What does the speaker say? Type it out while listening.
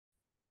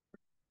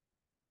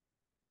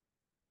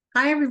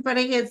Hi,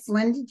 everybody. It's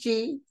Linda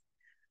G.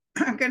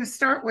 I'm going to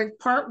start with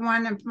part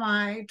one of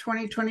my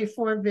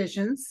 2024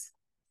 visions.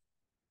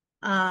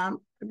 As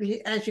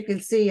you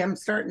can see, I'm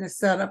starting to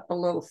set up a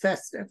little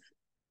festive.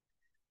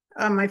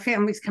 My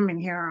family's coming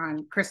here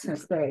on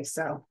Christmas Day,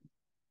 so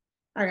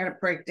I got to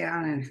break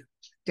down and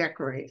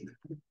decorate.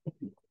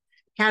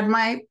 Had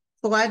my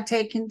blood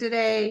taken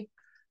today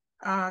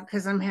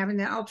because I'm having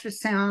the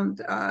ultrasound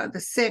the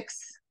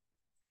 6th,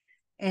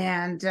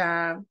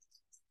 and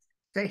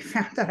they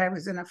found that I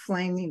was in a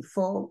flaming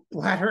full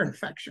bladder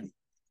infection.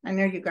 I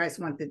know you guys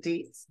want the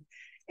deets.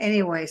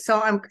 Anyway,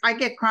 so I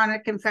get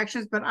chronic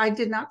infections, but I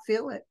did not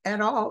feel it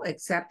at all,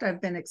 except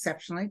I've been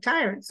exceptionally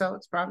tired. So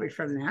it's probably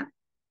from that.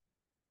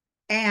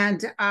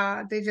 And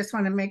they just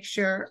want to make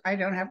sure I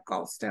don't have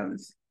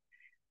gallstones.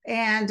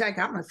 And I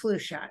got my flu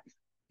shot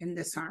in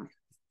this arm.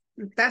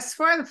 Thus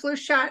far, the flu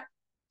shot,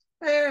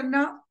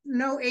 no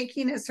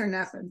achiness or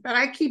nothing. But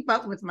I keep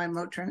up with my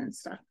Motrin and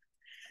stuff.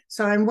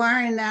 So I'm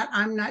wearing that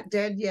I'm not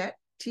dead yet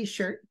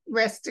t-shirt,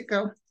 rest to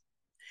go.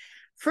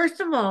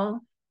 First of all,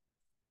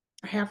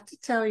 I have to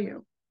tell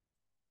you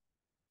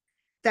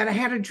that I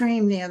had a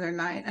dream the other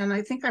night, and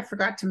I think I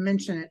forgot to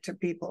mention it to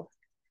people.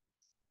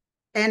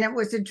 And it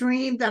was a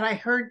dream that I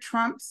heard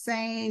Trump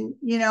saying,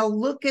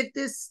 look at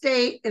this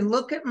state and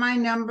look at my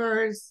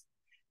numbers.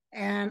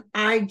 And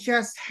I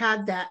just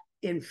had that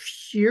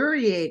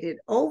infuriated,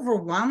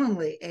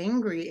 overwhelmingly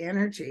angry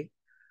energy.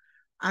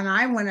 And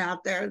I went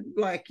out there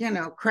like,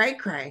 cray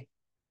cray.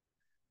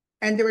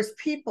 And there was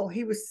people,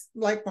 he was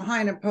like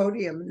behind a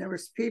podium, and there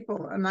was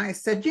people. And I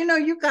said,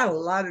 you got a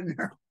lot of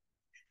nerve,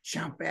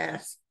 chump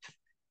ass.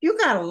 You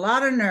got a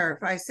lot of nerve.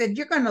 I said,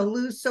 you're going to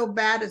lose so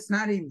bad, it's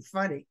not even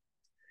funny.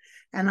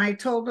 And I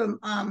told him,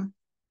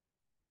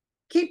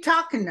 keep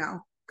talking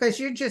now,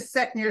 because you're just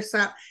setting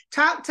yourself.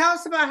 Tell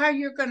us about how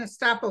you're going to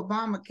stop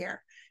Obamacare.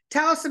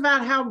 Tell us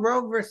about how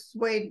Roe versus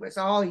Wade was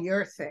all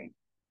your thing.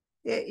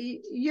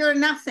 You're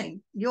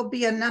nothing. You'll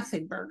be a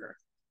nothing burger.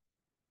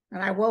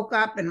 And I woke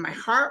up and my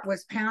heart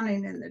was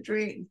pounding in the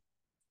dream.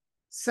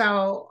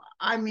 So,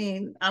 I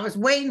was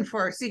waiting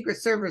for a Secret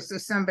Service or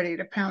somebody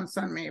to pounce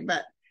on me,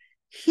 but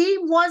he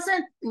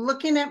wasn't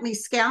looking at me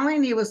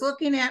scowling. He was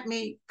looking at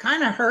me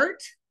kind of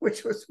hurt,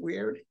 which was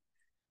weird.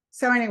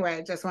 So anyway,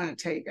 I just want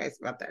to tell you guys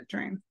about that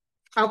dream.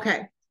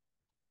 Okay.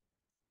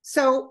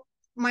 So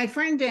my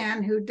friend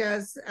Dan, who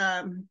does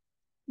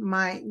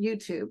my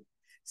YouTube,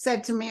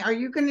 said to me, are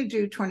you going to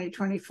do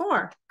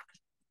 2024?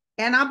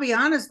 And I'll be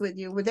honest with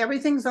you, with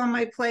everything's on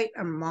my plate,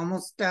 I'm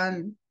almost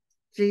done.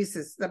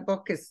 Jesus, the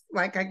book is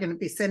like, I'm going to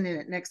be sending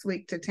it next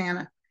week to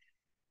Tana.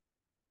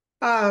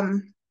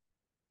 And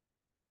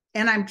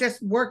I'm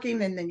just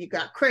working, and then you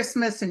got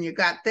Christmas, and you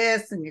got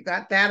this, and you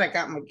got that. I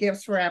got my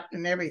gifts wrapped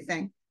and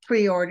everything,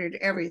 pre-ordered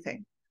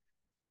everything.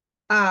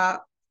 I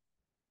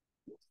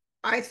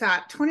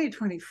thought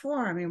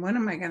 2024, when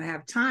am I going to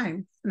have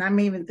time? And I'm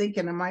even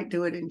thinking I might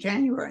do it in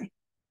January.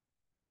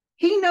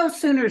 He no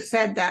sooner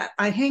said that,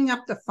 I hang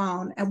up the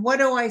phone, and what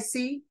do I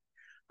see?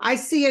 I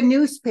see a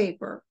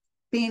newspaper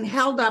being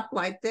held up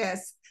like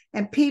this,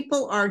 and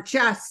people are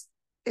just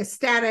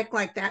ecstatic,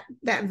 like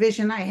that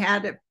vision I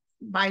had of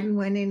Biden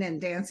winning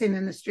and dancing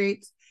in the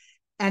streets,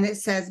 and it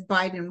says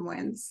Biden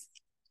wins.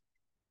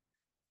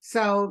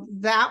 So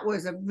that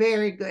was a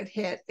very good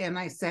hit, and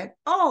I said,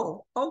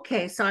 oh,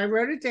 okay. So I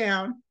wrote it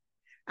down.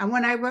 And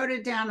when I wrote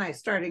it down, I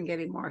started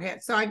getting more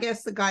hits. So I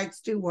guess the guides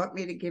do want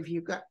me to give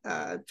you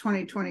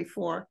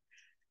 2024.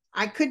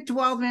 I could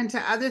delve into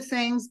other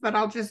things, but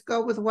I'll just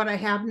go with what I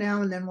have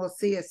now, and then we'll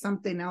see if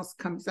something else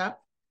comes up.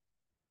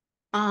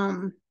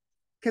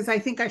 Because I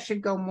think I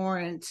should go more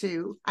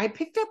into, I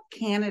picked up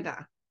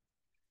Canada.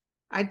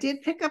 I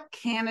did pick up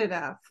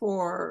Canada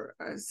for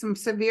some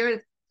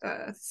severe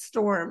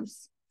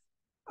storms,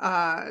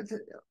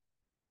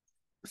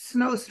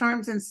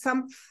 snowstorms, and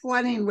some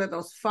flooding where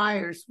those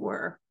fires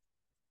were.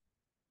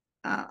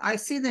 I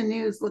see the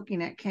news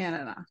looking at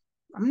Canada.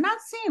 I'm not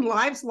seeing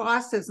lives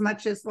lost as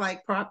much as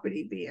like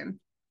property being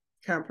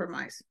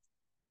compromised.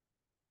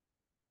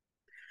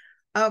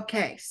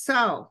 Okay,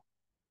 so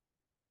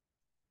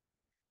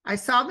I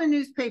saw the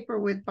newspaper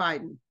with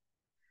Biden.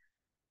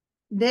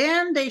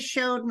 Then they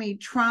showed me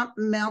Trump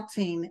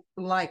melting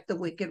like the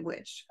Wicked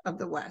Witch of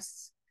the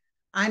West.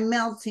 I'm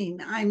melting.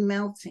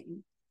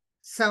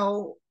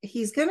 So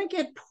he's going to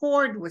get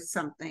poured with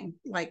something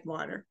like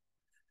water.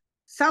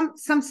 Some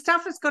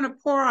stuff is going to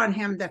pour on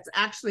him that's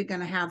actually going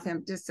to have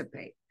him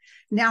dissipate.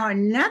 Now,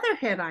 another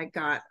hit I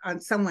got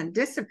on someone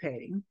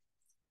dissipating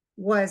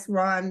was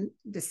Ron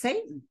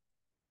DeSatin.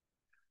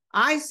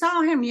 I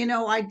saw him,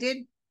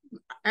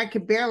 I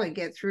could barely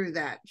get through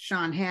that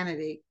Sean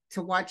Hannity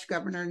to watch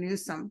Governor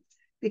Newsome,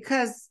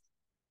 because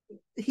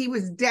he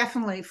was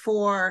definitely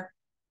for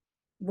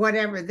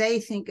whatever they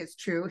think is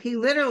true. He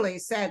literally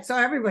said, so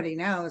everybody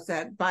knows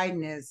that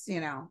Biden is,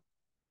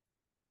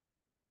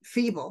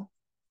 feeble.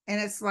 And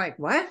it's like,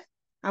 what?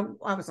 I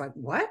was like,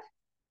 what?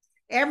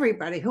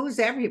 Everybody? Who's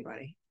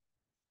everybody?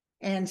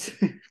 And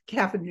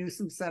Gavin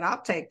Newsom said,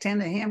 I'll take 10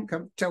 of him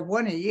to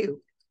one of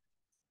you.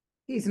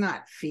 He's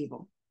not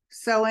feeble.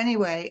 So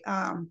anyway,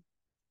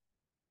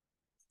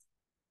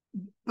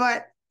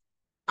 but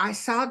I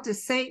saw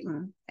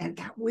DeSatin and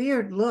that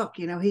weird look,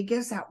 you know, he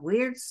gives that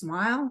weird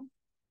smile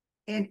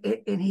and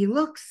he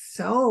looks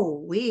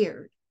so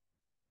weird.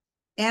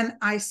 And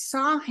I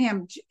saw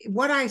him,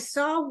 what I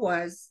saw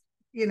was,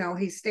 you know,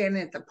 he's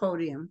standing at the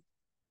podium.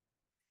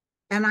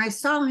 And I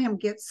saw him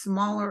get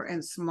smaller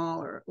and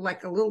smaller,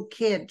 like a little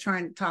kid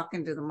trying to talk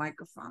into the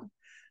microphone.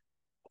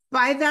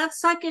 By that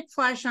psychic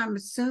flash, I'm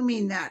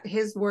assuming that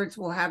his words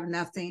will have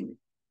nothing.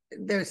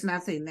 There's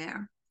nothing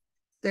there.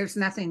 There's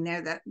nothing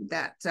there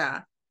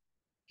that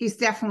he's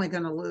definitely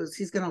going to lose.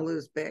 He's going to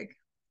lose big.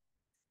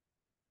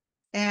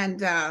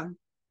 And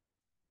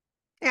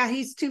yeah,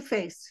 he's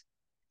two-faced.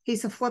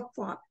 He's a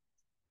flip-flop.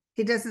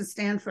 He doesn't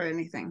stand for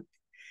anything.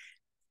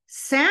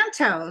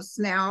 Santos,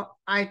 now,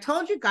 I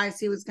told you guys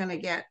he was going to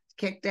get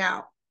kicked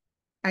out.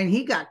 And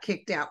he got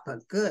kicked out,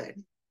 but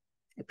good.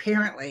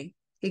 Apparently,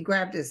 he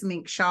grabbed his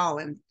mink shawl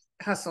and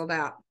hustled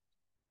out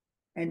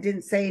and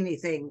didn't say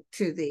anything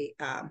to the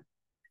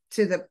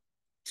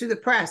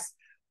press.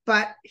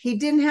 But he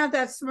didn't have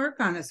that smirk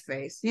on his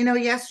face. You know,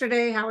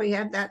 yesterday how he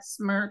had that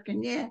smirk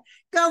and yeah,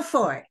 go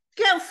for it.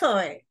 Go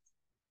for it.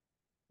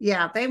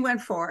 Yeah, they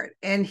went for it.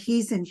 And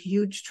he's in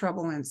huge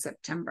trouble in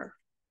September.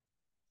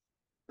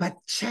 But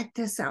check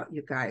this out,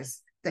 you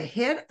guys. The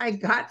hit I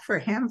got for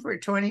him for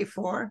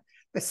 24,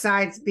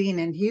 besides being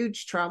in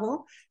huge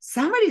trouble,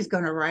 somebody's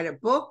going to write a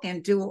book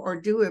and do a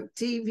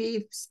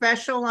TV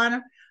special on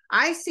him.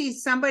 I see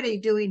somebody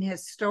doing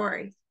his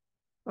story.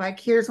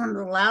 Like, here's one of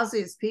the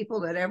lousiest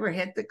people that ever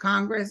hit the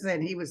Congress,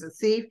 and he was a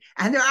thief.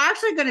 And they're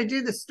actually going to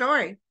do the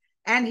story.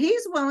 And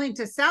he's willing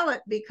to sell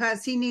it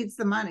because he needs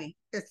the money.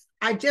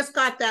 I just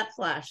got that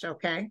flash,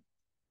 okay?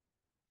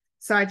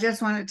 So I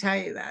just want to tell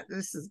you that.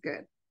 This is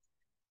good.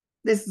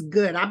 This is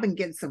good. I've been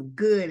getting some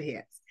good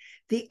hits.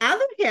 The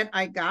other hit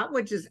I got,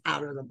 which is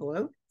out of the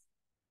blue,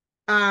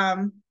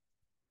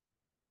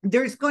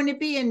 there's going to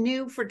be a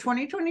new, for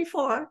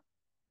 2024,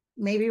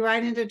 maybe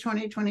right into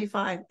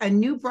 2025, a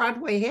new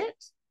Broadway hit,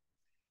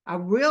 a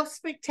real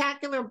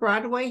spectacular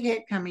Broadway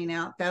hit coming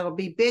out that'll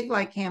be big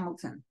like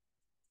Hamilton.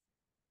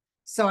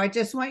 So I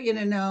just want you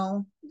to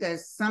know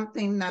there's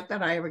something, not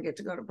that I ever get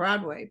to go to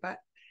Broadway, but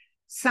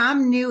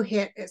some new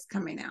hit is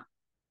coming out.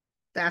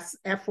 That's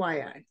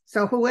FYI.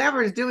 So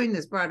whoever is doing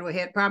this Broadway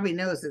hit probably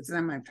knows it's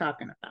them I'm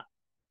talking about.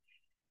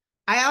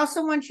 I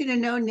also want you to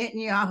know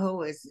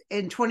Netanyahu is,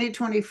 in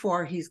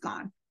 2024, he's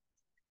gone.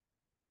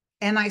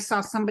 And I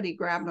saw somebody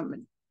grab him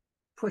and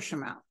push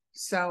him out.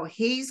 So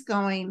he's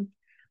going.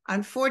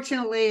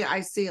 Unfortunately,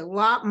 I see a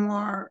lot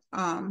more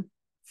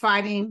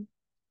fighting.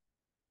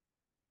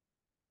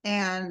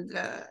 And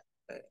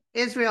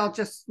Israel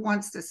just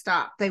wants to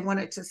stop. They want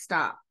it to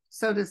stop.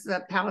 So does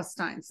the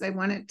Palestinians. They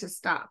want it to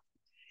stop.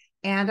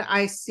 And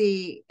I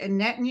see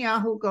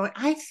Netanyahu going,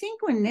 I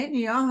think when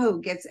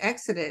Netanyahu gets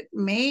exited,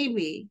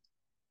 maybe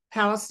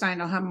Palestine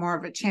will have more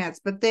of a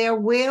chance, but there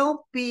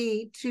will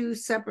be two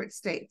separate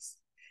states.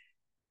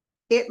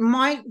 It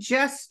might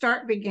just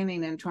start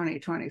beginning in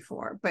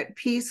 2024, but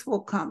peace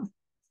will come.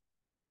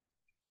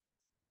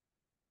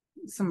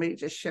 Somebody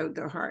just showed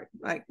their heart,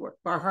 like,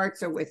 our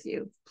hearts are with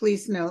you.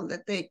 Please know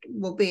that they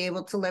will be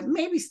able to live,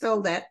 maybe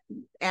still that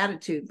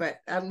attitude, but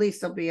at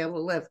least they'll be able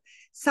to live.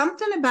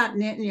 Something about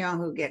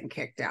Netanyahu getting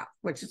kicked out,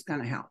 which is going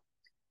to help.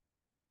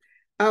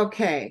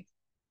 Okay,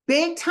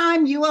 big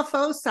time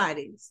UFO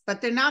sightings,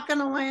 but they're not going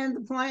to land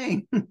the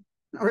plane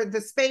or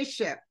the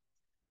spaceship.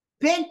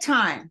 Big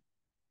time.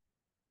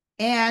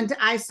 And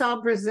I saw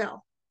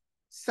Brazil.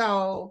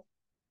 So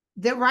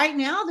right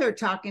now they're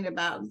talking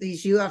about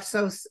these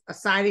UFO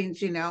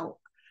sightings, you know.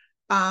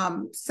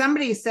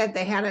 Somebody said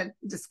they had a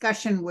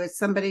discussion with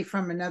somebody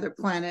from another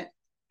planet.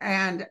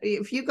 And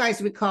if you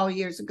guys recall,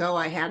 years ago,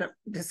 I had a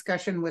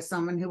discussion with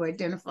someone who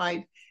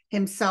identified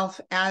himself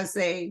as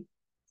a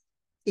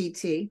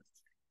ET.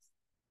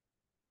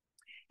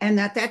 And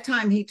at that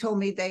time, he told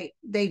me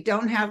they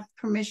don't have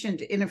permission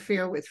to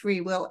interfere with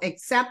free will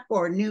except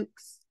for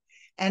nukes.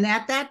 And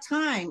at that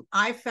time,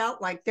 I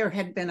felt like there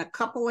had been a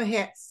couple of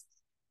hits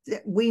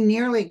that we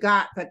nearly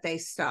got, but they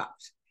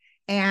stopped.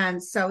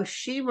 And so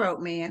she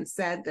wrote me and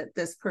said that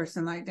this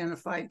person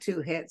identified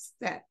two hits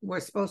that we were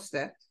supposed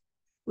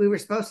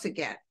to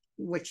get,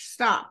 which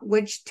stopped,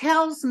 which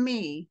tells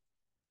me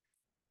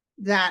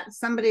that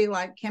somebody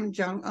like Kim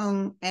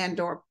Jong-un and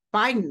or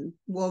Biden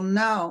will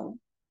know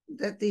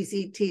that these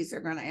ETs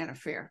are going to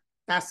interfere.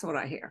 That's what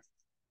I hear.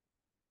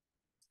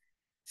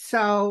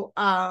 So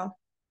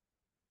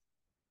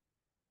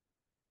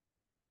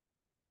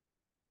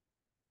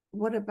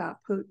what about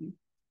Putin?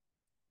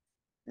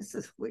 This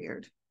is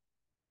weird.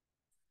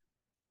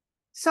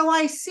 So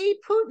I see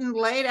Putin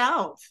laid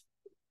out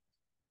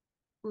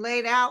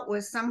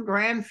with some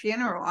grand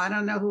funeral. I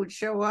don't know who would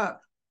show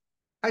up.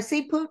 I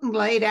see Putin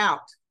laid out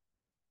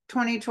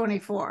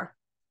 2024.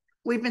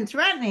 We've been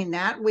threatening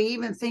that. We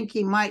even think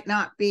he might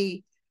not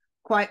be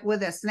quite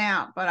with us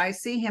now, but I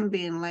see him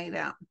being laid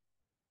out.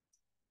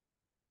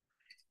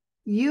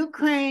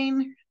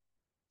 Ukraine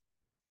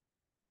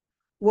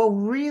will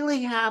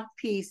really have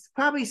peace,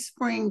 probably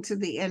spring to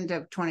the end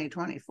of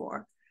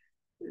 2024.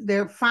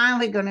 They're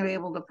finally going to be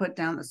able to put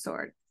down the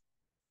sword.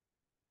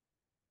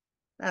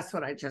 That's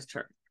what I just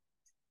heard.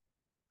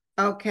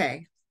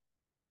 Okay.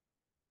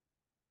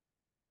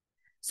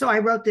 So I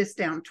wrote this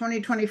down,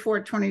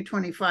 2024,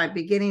 2025,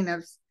 beginning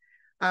of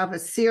a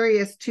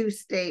serious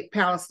two-state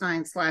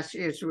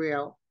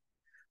Palestine/Israel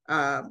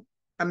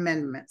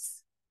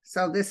amendments.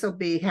 So this will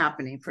be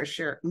happening for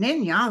sure.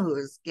 Netanyahu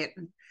is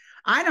getting,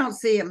 I don't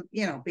see him,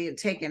 being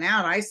taken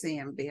out. I see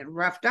him being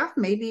roughed up,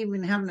 maybe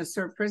even having to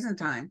serve prison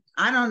time.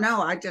 I don't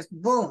know. I just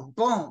boom,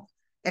 boom.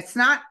 It's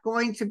not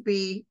going to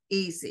be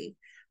easy.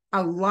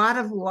 A lot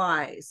of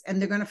lies,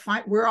 and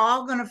we're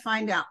all going to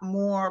find out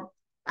more.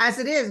 As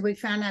it is, we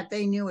found out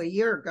they knew a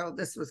year ago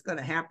this was going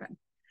to happen,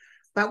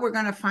 but we're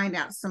going to find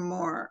out some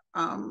more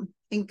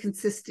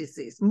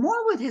inconsistencies,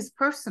 more with his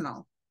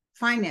personal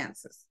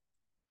finances.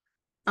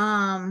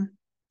 The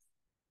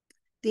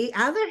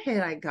other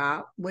hit I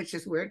got, which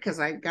is weird because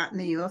I've gotten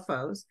the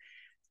UFOs,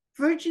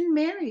 Virgin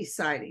Mary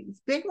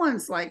sightings, big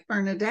ones like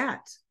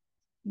Bernadette,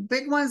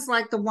 big ones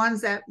like the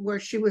ones where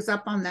she was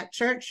up on that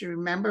church, you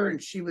remember,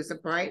 and she was a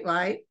bright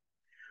light.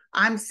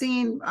 I'm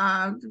seeing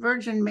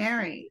Virgin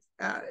Mary.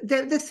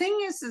 The thing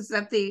is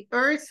that the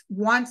earth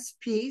wants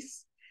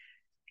peace,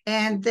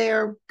 and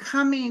they're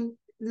coming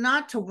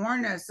not to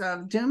warn us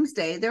of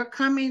doomsday. They're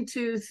coming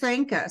to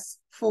thank us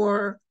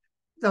for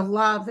the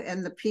love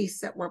and the peace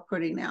that we're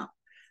putting out.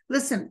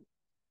 Listen,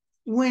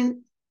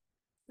 when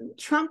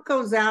Trump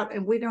goes out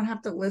and we don't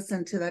have to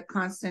listen to that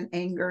constant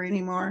anger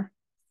anymore,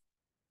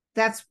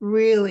 that's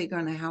really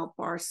going to help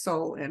our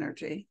soul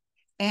energy.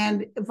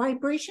 And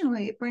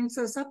vibrationally, it brings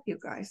us up, you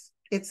guys.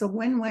 It's a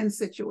win-win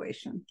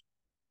situation.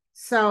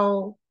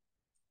 So,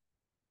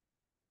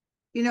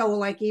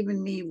 like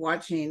even me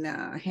watching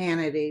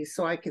Hannity,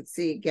 so I could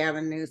see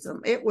Gavin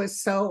Newsom. It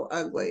was so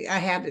ugly. I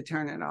had to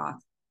turn it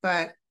off.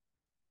 But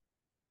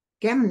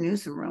Gavin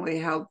Newsom really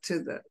held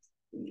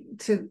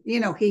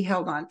he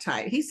held on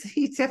tight.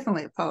 He's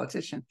definitely a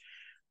politician,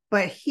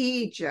 but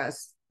he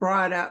just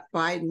brought up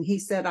Biden. He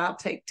said, I'll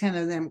take 10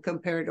 of them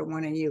compared to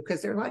one of you.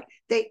 Because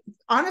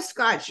honest to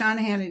God, Sean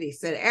Hannity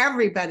said,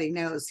 everybody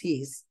knows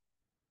he's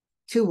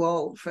too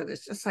old for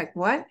this. Just like,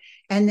 what?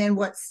 And then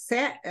what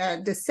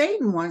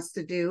DeSatin wants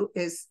to do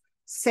is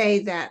say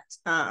that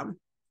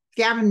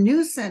Gavin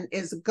Newsom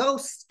is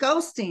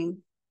ghosting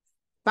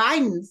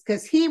Biden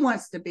because he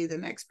wants to be the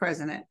next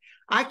president.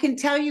 I can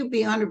tell you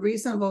beyond a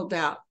reasonable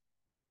doubt,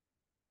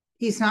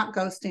 he's not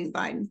ghosting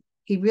Biden.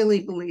 He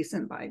really believes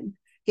in Biden.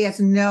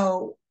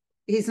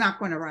 He's not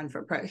going to run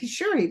for president.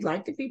 Sure, he'd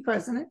like to be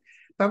president,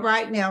 but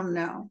right now,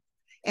 no.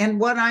 And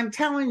what I'm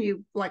telling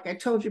you, like I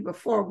told you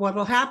before, what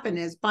will happen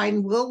is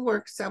Biden will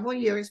work several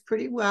years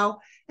pretty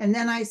well. And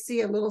then I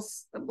see a little,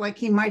 like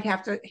he might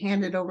have to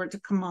hand it over to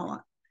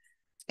Kamala.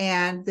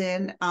 And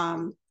then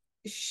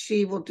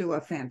she will do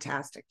a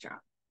fantastic job.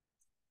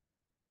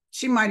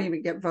 She might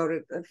even get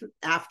voted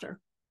after.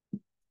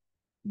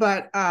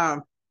 But,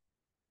 oh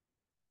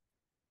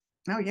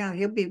yeah,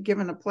 he'll be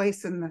given a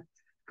place in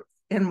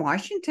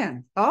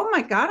Washington. Oh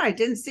my God, I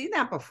didn't see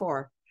that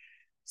before.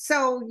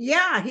 So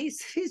yeah,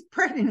 he's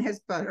breading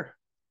his butter.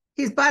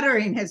 He's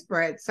buttering his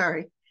bread.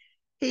 Sorry,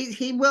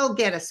 he will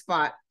get a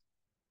spot.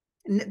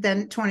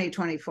 Then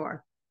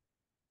 2024,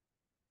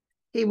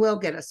 he will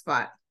get a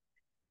spot.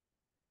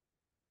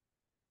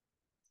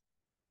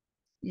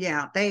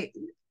 Yeah,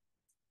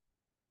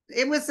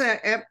 it was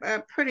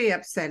a pretty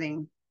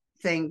upsetting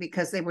thing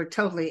because they were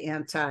totally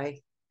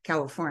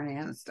anti-California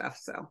and stuff.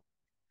 So.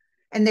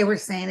 And they were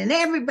saying, and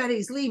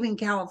everybody's leaving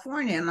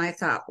California. And I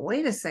thought,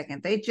 wait a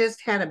second, they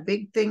just had a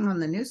big thing on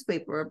the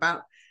newspaper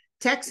about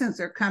Texans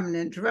are coming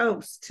in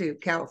droves to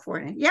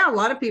California. Yeah, a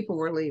lot of people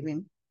were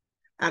leaving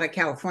out of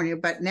California,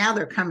 but now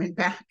they're coming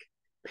back.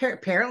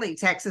 Apparently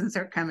Texans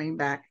are coming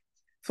back.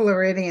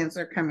 Floridians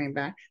are coming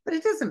back, but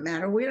it doesn't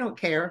matter. We don't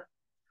care.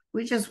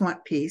 We just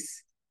want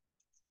peace.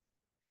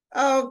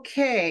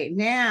 Okay,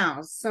 now,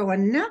 so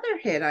another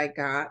hit I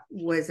got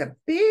was a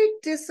big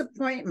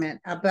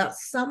disappointment about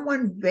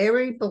someone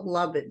very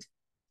beloved.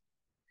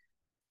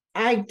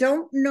 I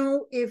don't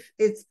know if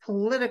it's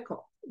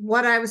political.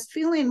 What I was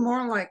feeling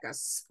more like a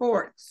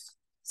sports,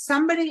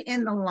 somebody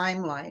in the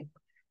limelight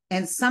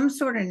and some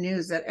sort of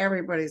news that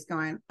everybody's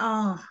going,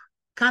 oh,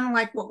 kind of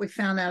like what we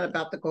found out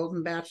about the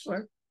Golden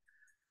Bachelor,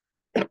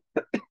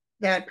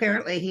 that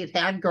apparently he'd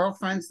had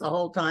girlfriends the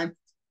whole time.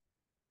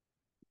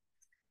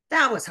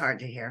 That was hard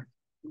to hear.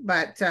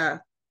 But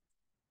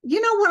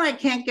you know what I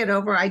can't get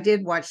over? I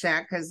did watch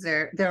that because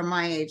they're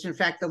my age. In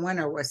fact, the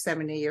winner was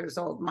 70 years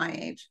old, my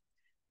age.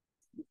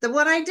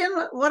 What I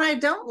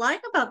don't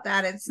like about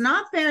that, it's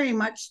not very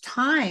much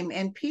time,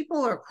 and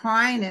people are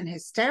crying and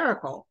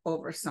hysterical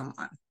over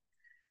someone.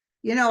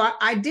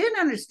 I did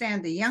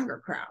understand the younger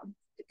crowd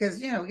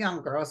because,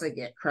 young girls, they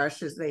get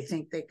crushes, they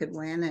think they could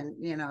win,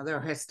 and,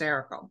 they're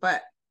hysterical.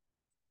 But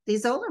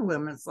these older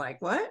women's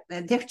like, what?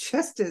 And they're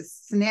just as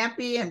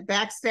snappy and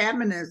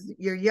backstabbing as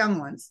your young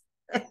ones.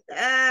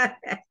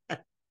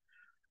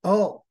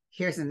 Oh,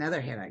 here's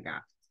another hit I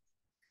got.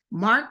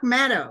 Mark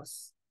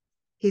Meadows,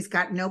 he's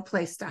got no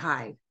place to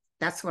hide.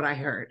 That's what I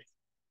heard.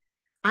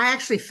 I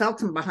actually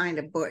felt him behind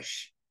a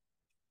bush.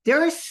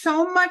 There is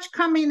so much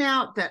coming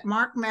out that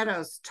Mark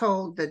Meadows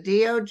told the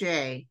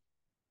DOJ.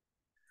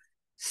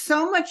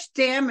 So much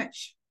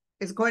damage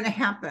is going to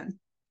happen.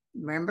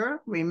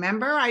 Remember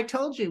I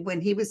told you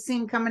when he was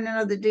seen coming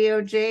out of the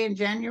DOJ in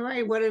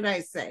January, what did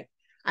I say?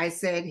 I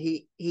said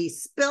he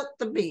spilt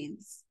the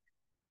beans.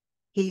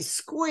 He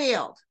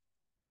squealed.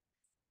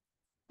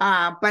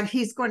 But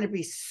he's going to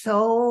be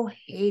so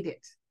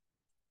hated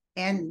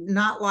and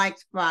not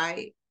liked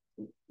by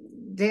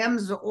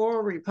Dems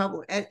or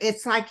Republicans.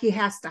 It's like he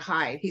has to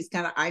hide. He's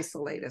going to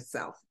isolate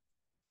himself.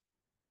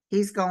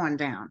 He's going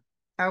down.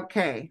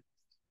 Okay.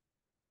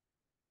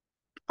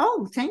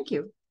 Oh, thank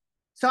you.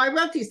 So I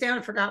wrote these down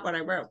and forgot what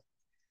I wrote.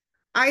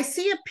 I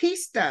see a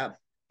peace dove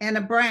and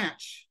a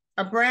branch,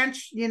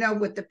 you know,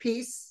 with the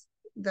peace,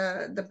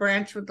 the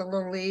branch with the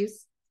little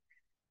leaves,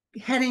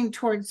 heading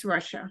towards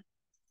Russia.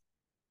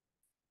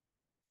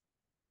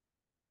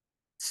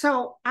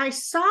 So I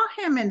saw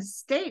him in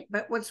state,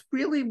 but what's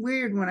really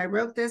weird when I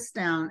wrote this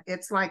down,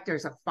 it's like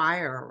there's a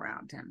fire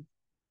around him.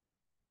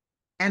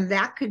 And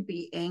that could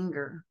be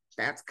anger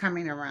that's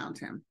coming around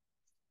him.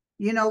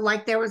 You know,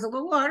 like there was a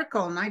little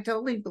article, and I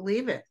totally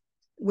believe it,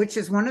 which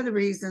is one of the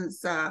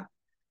reasons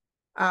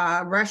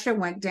Russia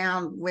went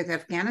down with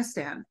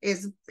Afghanistan,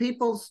 is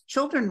people's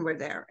children were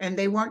there and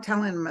they weren't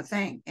telling them a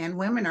thing. And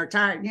women are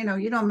tired. You know,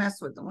 you don't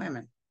mess with the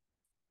women,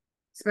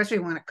 especially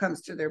when it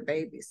comes to their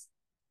babies.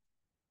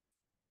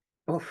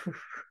 Oh,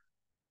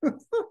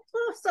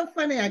 so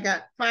funny. I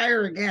got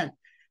fire again.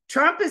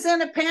 Trump is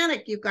in a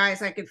panic, you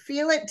guys. I could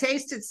feel it,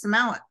 taste it,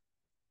 smell it.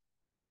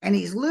 And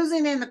he's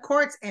losing in the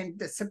courts, and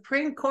the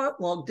Supreme Court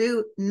will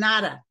do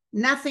nada,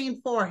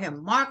 nothing for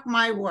him. Mark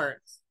my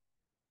words.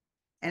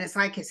 And it's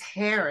like his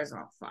hair is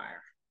on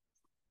fire.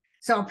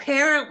 So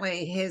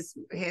apparently his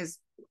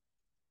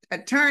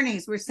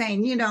attorneys were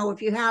saying, you know,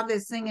 if you have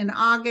this thing in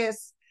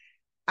August,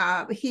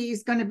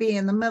 he's going to be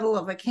in the middle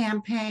of a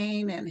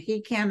campaign and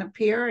he can't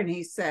appear. And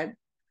he said,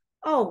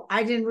 oh,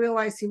 I didn't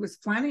realize he was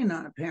planning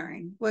on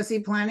appearing. Was he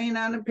planning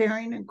on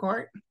appearing in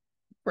court? Of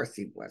course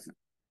he wasn't.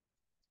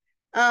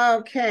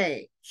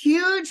 Okay,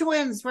 huge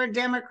wins for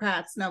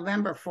Democrats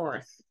November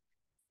 4th.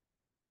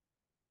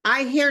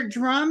 I hear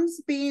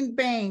drums being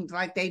banged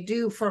like they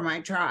do for my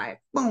tribe.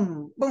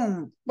 Boom,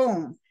 boom,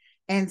 boom.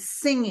 And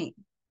singing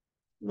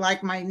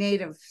like my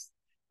native,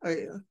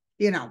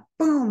 you know,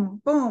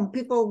 boom, boom.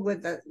 People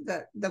with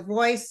the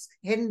voice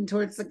hidden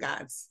towards the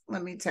gods.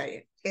 Let me tell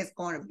you, it's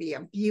going to be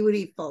a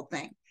beautiful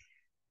thing.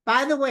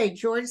 By the way,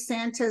 George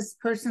Santos,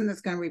 person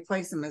that's going to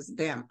replace him, is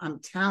Dem. I'm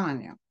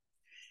telling you.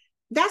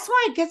 That's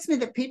why it gets me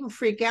that people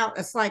freak out.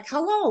 It's like,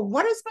 hello,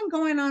 what has been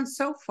going on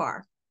so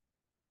far?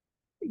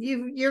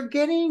 You're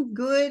getting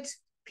good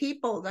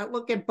people that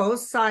look at both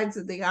sides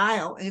of the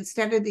aisle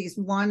instead of these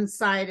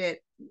one-sided,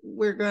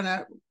 we're going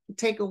to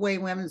take away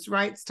women's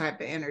rights type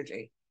of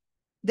energy.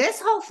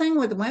 This whole thing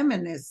with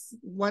women is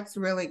what's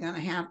really going to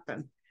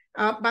happen.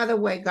 By the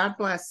way, God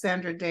bless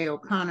Sandra Day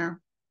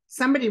O'Connor.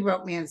 Somebody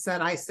wrote me and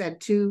said I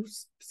said 2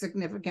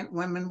 significant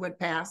women would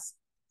pass.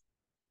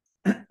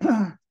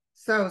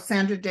 So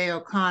Sandra Day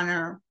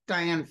O'Connor,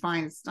 Dianne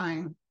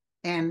Feinstein,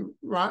 and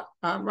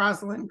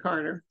Rosalind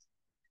Carter.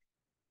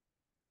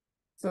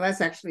 So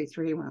that's actually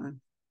 3 women.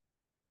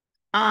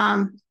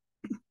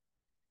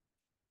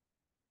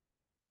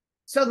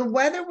 So the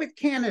weather with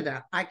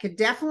Canada, I could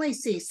definitely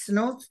see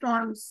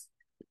snowstorms,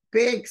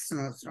 big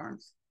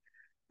snowstorms.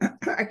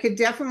 I could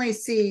definitely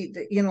see,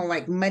 you know,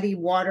 like muddy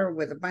water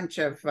with a bunch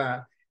of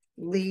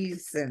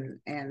leaves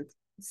and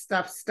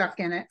stuff stuck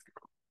in it,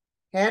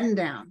 heading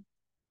down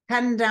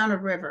a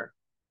river,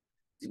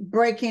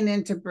 breaking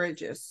into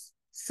bridges.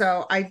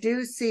 So I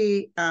do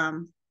see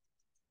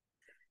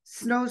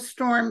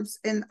snowstorms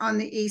on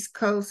the East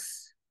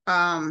Coast.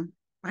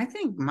 I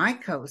think my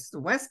coast, the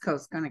West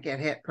Coast, is going to get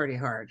hit pretty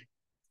hard.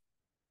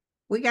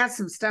 We got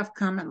some stuff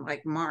coming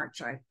like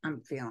March,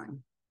 I'm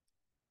feeling.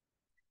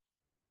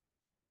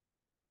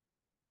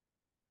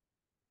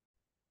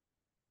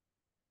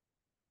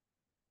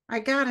 I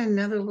got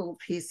another little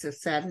piece of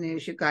sad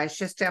news, you guys,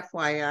 just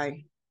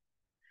FYI.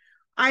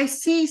 I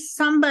see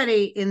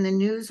somebody in the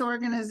news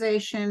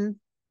organization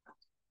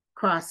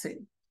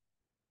crossing,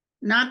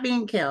 not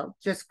being killed,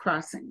 just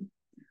crossing.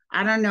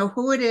 I don't know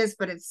who it is,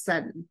 but it's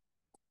sudden.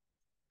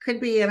 Could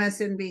be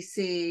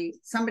MSNBC,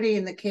 somebody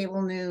in the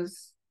cable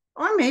news,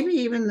 or maybe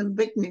even the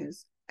big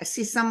news. I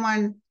see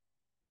someone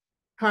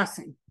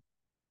crossing.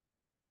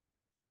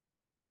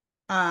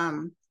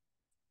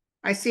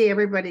 I see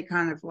everybody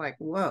kind of like,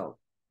 whoa.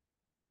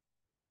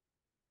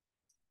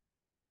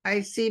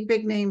 I see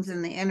big names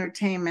in the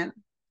entertainment,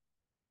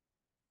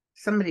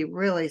 somebody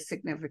really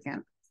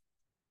significant,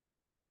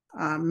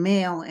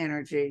 male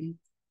energy,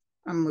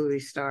 a movie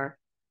star,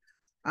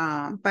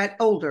 but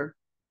older.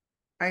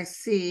 I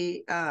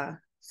see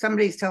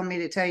somebody's telling me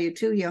to tell you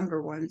 2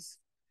 younger ones,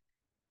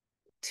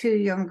 2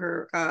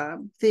 younger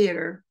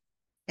theater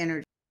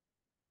energy.